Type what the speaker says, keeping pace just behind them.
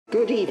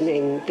Good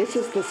evening. This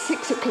is the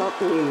 6 o'clock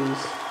news.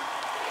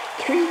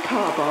 3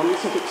 car bombs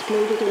have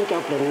exploded in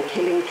Dublin,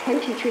 killing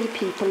 23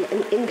 people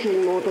and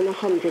injuring more than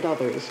 100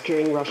 others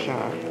during rush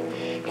hour.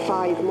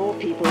 5 more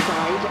people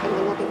died and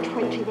another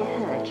 20 were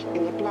hurt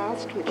in a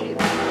blast which hit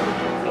the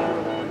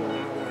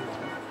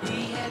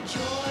We had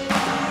joy, we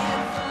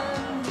had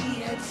fun, we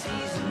had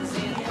seasons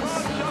in the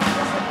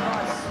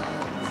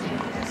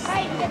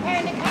Right, the pair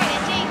in the car,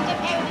 James, the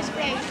pair in the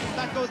spray.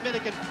 Back goes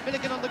Milligan.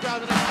 Milligan on the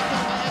ground and it's knocked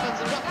down by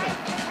Evans and Ruffin.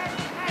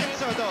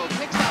 Enzo though,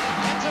 picks up.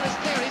 Enzo is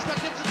clear. He's got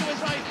Gibson to his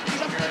right.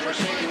 He's up to the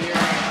 25.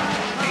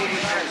 80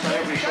 yards on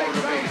every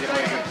shoulder blade. With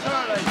a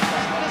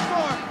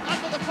score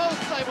under the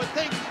posts, I would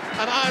think.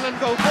 And Ireland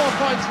go 4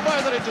 points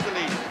further into the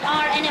lead.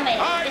 Our enemy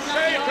is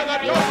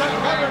not the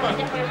ordinary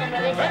government.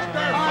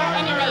 Our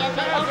enemy is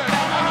the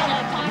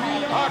ultra-Unionist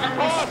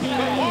party.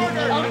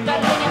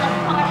 Ultra-Unionist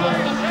party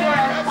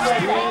insurance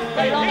policy,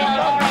 the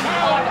Royal Orange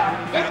Order.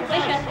 This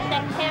vicious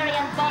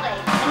sectarian body,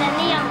 in the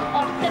name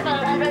of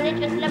civil and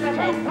religious liberty,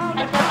 has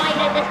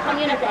divided this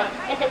community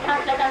into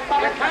Catholic and You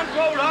Protestant. can't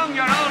go wrong,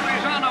 you're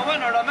always on a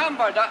winner,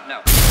 remember that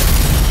now.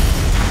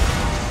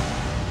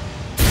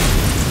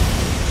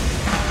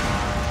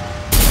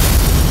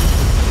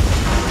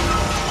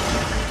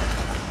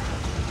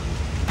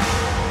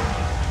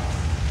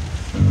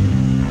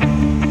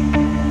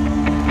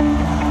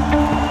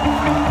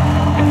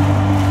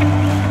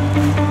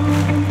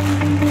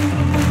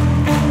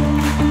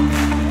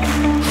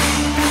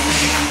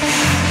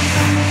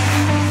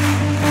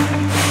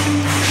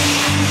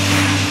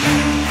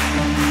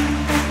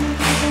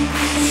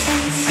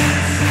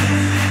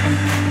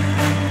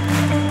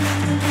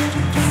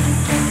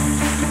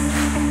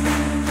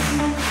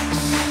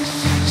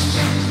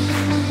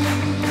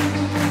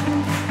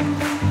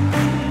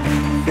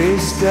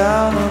 Face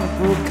down on a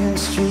broken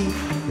street,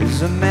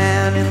 there's a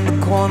man in the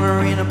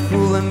corner in a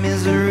pool of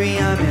misery.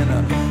 I'm in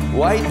a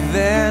white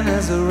van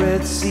as a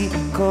red sea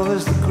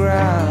covers the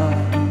ground.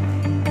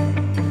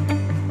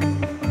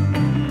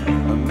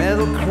 A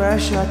metal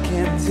crash, I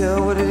can't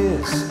tell what it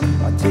is.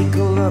 I take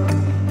a look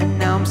and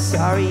now I'm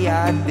sorry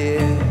I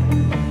did.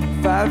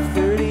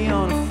 5:30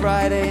 on a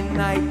Friday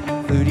night,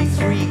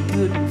 33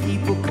 good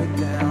people cut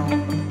down.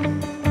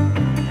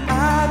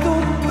 I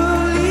don't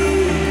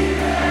believe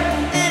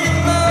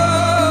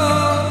anymore.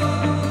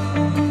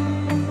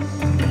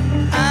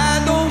 I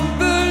don't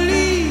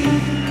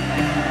believe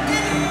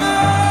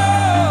anymore.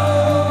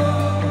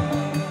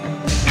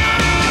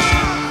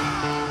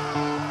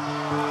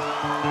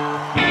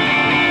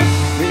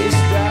 Face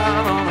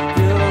down on a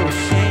pillow of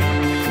shame,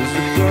 there's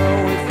a girl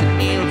with a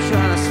needle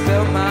trying to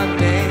spell my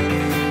name.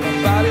 My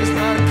body's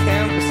not a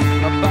canvas,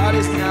 my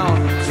body's now a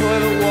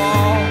toilet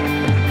wall.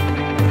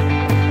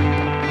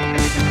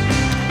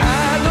 I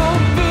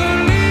don't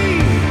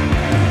believe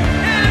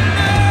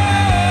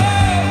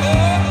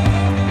anymore.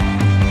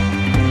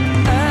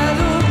 I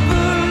don't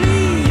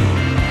believe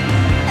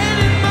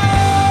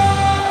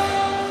anymore.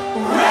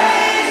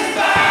 Raised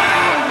by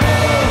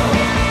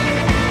love,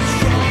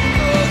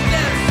 stronger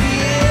than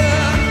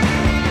fear.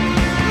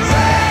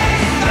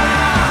 Raised by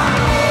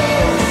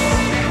love,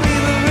 we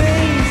were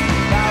raised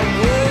by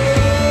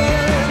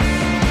words.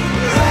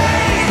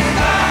 Raised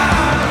by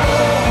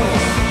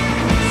love,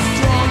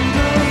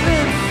 stronger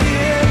than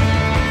fear.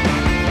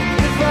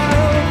 If I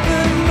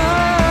open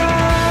my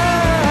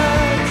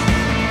eyes,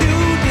 you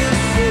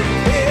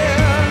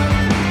disappear.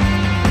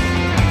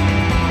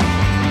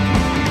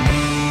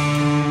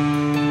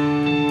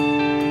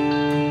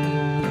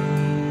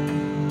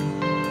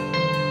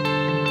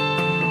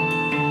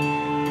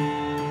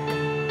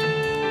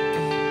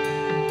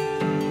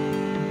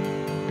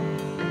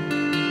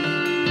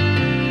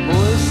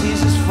 Boy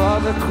sees his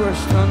father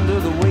crushed under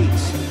the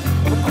weight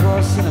of a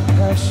cross and a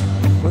passion,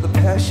 where the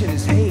passion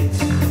is hate.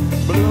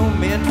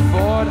 Bloom in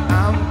Ford,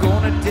 I'm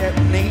gonna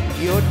detonate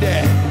your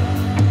dad.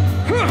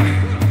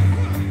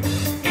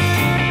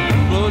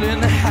 Blood in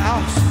the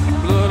house,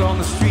 blood on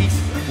the streets.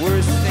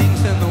 Worst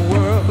things in the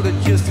world that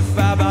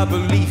justify my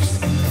beliefs.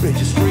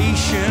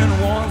 Registration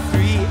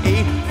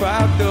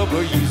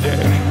 1385WZ.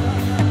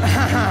 I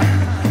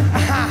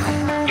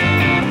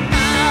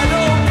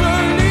don't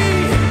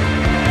believe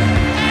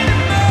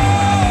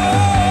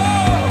anymore.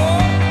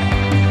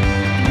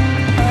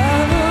 I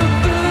don't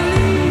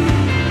believe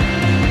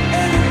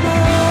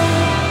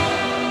anymore.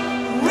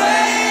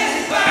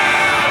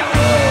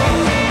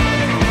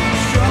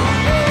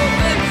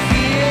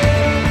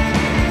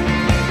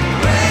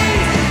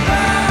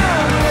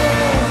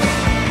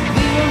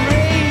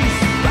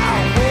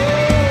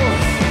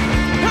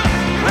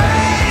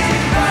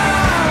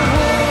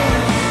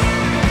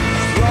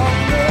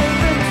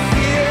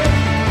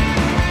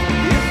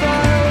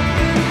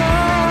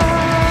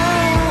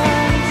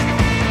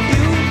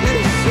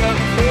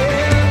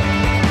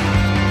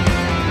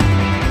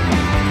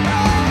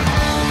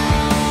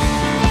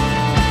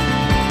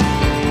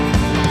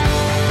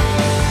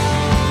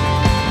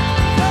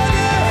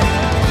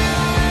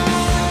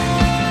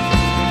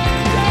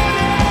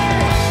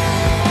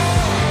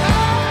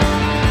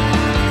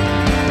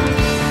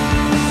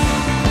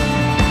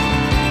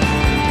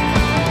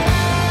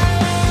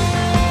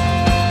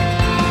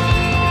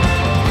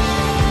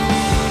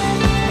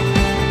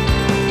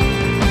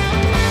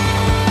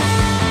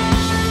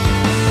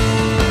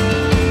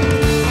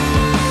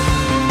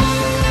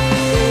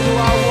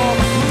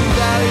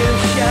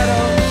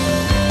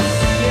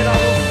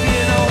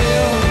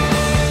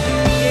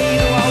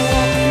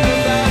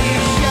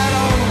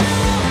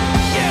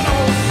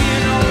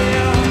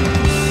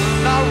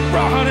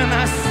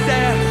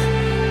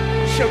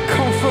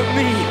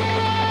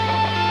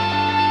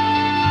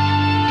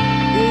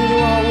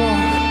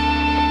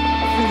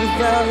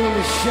 valley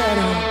of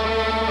shadow,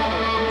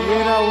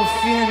 yet I will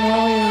fear no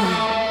ill.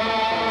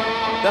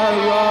 Thy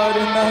rod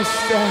and thy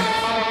staff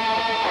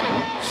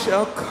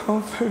shall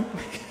comfort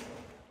me.